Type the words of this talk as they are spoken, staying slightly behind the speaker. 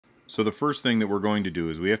So the first thing that we're going to do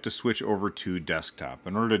is we have to switch over to desktop.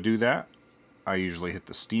 In order to do that, I usually hit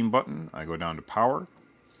the Steam button, I go down to Power,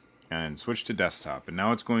 and switch to desktop. And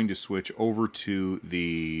now it's going to switch over to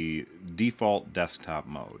the default desktop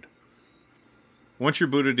mode. Once you're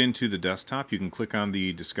booted into the desktop, you can click on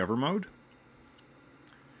the Discover mode.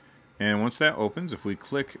 And once that opens, if we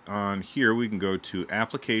click on here, we can go to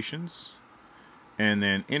Applications, and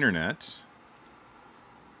then Internet,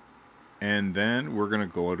 and then we're going to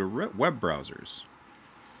go to web browsers.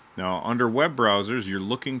 Now, under web browsers, you're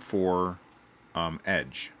looking for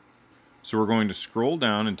Edge. So we're going to scroll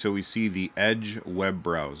down until we see the Edge web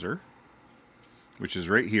browser, which is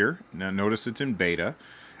right here. Now, notice it's in beta.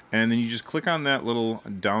 And then you just click on that little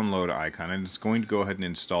download icon, and it's going to go ahead and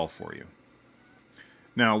install for you.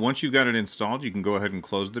 Now, once you've got it installed, you can go ahead and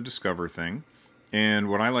close the Discover thing. And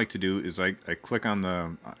what I like to do is I click on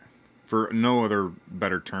the... For no other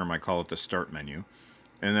better term, I call it the Start menu.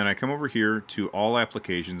 And then I come over here to All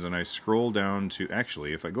Applications, and I scroll down to,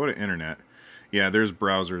 actually, if I go to Internet, yeah, there's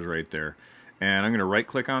browsers right there. And I'm going to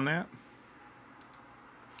right-click on that.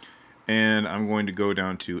 And I'm going to go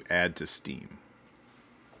down to Add to Steam.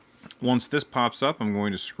 Once this pops up, I'm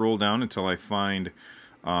going to scroll down until I find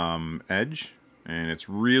Edge. And it's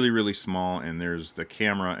really, really small, and there's the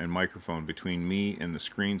camera and microphone between me and the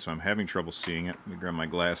screen, so I'm having trouble seeing it. Let me grab my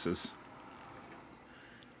glasses.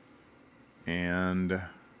 And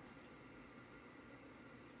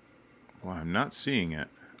well, I'm not seeing it.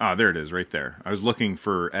 Ah, there it is, right there. I was looking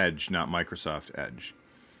for Edge, not Microsoft Edge.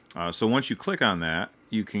 So once you click on that,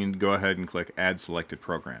 you can go ahead and click Add Selected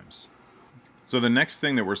Programs. So the next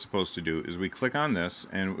thing that we're supposed to do is we click on this,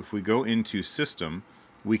 and if we go into System,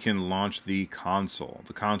 we can launch the console.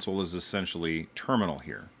 The console is essentially terminal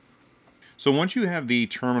here. So once you have the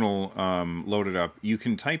terminal loaded up, you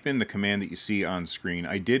can type in the command that you see on screen.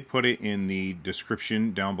 I did put it in the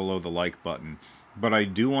description down below the like button, but I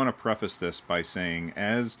do want to preface this by saying,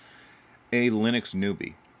 as a Linux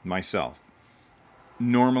newbie myself,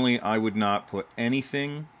 normally I would not put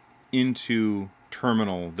anything into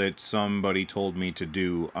terminal that somebody told me to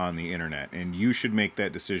do on the internet, and you should make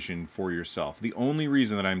that decision for yourself. The only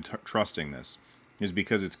reason that I'm trusting this is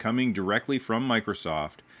because it's coming directly from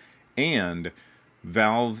Microsoft, and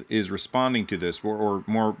Valve is responding to this, or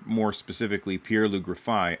more specifically, Pierre-Luc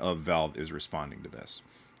Graffai of Valve is responding to this.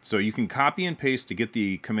 So you can copy and paste to get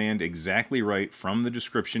the command exactly right from the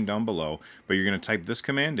description down below, but you're going to type this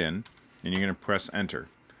command in, and you're going to press Enter.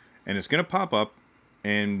 And it's going to pop up,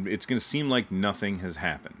 and it's going to seem like nothing has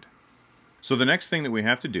happened. So the next thing that we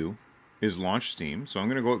have to do is launch Steam. So I'm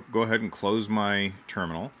going to go ahead and close my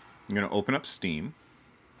terminal. I'm going to open up Steam.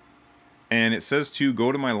 And it says to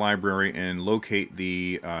go to my library and locate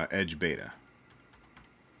the Edge beta.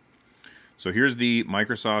 So here's the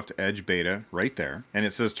Microsoft Edge beta right there. And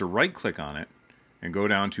it says to right-click on it and go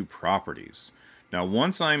down to Properties. Now,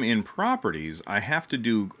 once I'm in Properties, I have to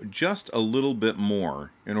do just a little bit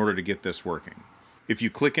more in order to get this working. If you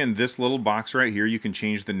click in this little box right here, you can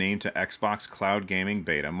change the name to Xbox Cloud Gaming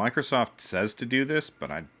Beta. Microsoft says to do this, but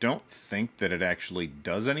I don't think that it actually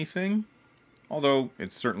does anything, although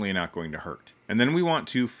it's certainly not going to hurt. And then we want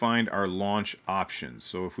to find our launch options.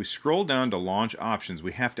 So if we scroll down to launch options,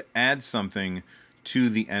 we have to add something to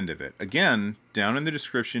the end of it. Again, down in the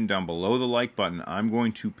description, down below the like button, I'm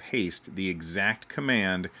going to paste the exact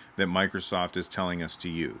command that Microsoft is telling us to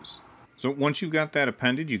use. So once you've got that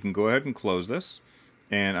appended, you can go ahead and close this.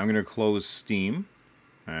 And I'm going to close Steam,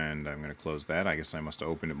 and I'm going to close that. I guess I must have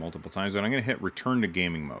opened it multiple times. And I'm going to hit Return to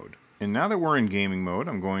Gaming Mode. And now that we're in gaming mode,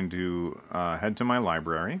 I'm going to head to my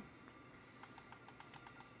library.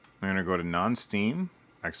 I'm going to go to Non-Steam,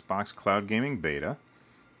 Xbox Cloud Gaming Beta.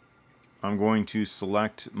 I'm going to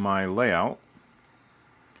select my layout.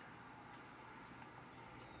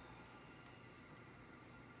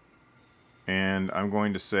 And I'm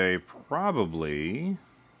going to say probably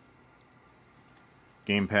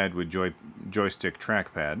gamepad with joystick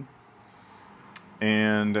trackpad.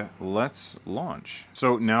 And let's launch.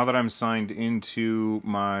 So now that I'm signed into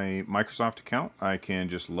my Microsoft account, I can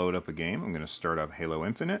just load up a game. I'm going to start up Halo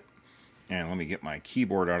Infinite. And let me get my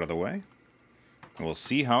keyboard out of the way. And we'll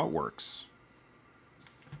see how it works.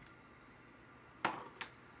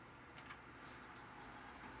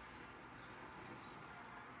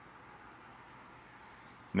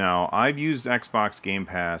 Now, I've used Xbox Game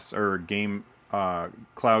Pass, or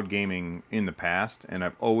cloud gaming in the past, and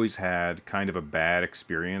I've always had kind of a bad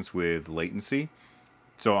experience with latency.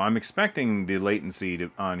 So I'm expecting the latency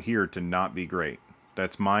on here to not be great.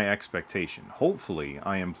 That's my expectation. Hopefully,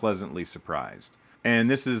 I am pleasantly surprised. And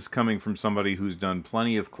this is coming from somebody who's done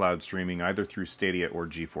plenty of cloud streaming, either through Stadia or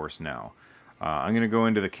GeForce Now. I'm going to go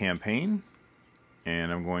into the campaign,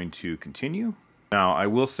 and I'm going to continue. Now, I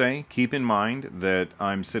will say, keep in mind that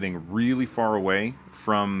I'm sitting really far away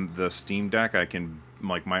from the Steam Deck. I can,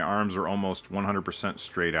 like, my arms are almost 100%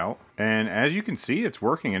 straight out. And as you can see, it's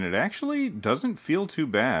working, and it actually doesn't feel too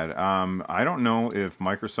bad. I don't know if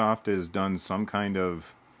Microsoft has done some kind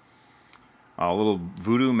of a little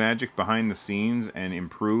voodoo magic behind the scenes and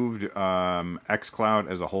improved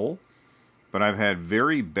xCloud as a whole. But I've had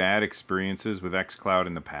very bad experiences with xCloud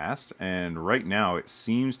in the past, and right now it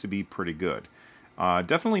seems to be pretty good.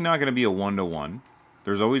 Definitely not going to be a one-to-one.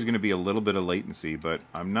 There's always going to be a little bit of latency, but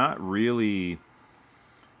I'm not really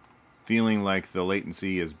feeling like the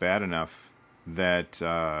latency is bad enough that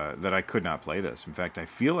that I could not play this. In fact, I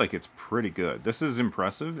feel like it's pretty good. This is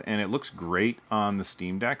impressive, and it looks great on the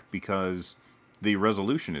Steam Deck because the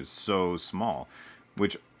resolution is so small,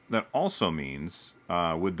 which that also means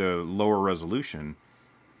with the lower resolution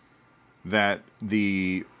that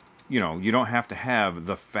you don't have to have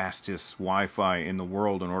the fastest Wi-Fi in the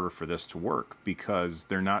world in order for this to work, because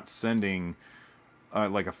they're not sending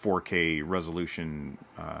like a 4K resolution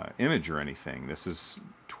image or anything. This is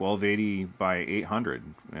 1280 by 800,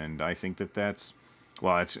 and I think that that's,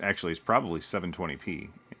 well, it's probably 720p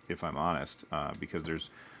if I'm honest, because there's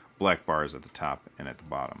black bars at the top and at the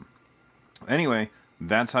bottom. Anyway,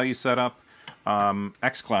 that's how you set up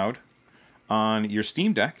xCloud on your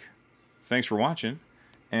Steam Deck. Thanks for watching,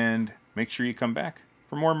 and make sure you come back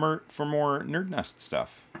for more Nerd Nest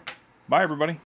stuff. Bye, everybody.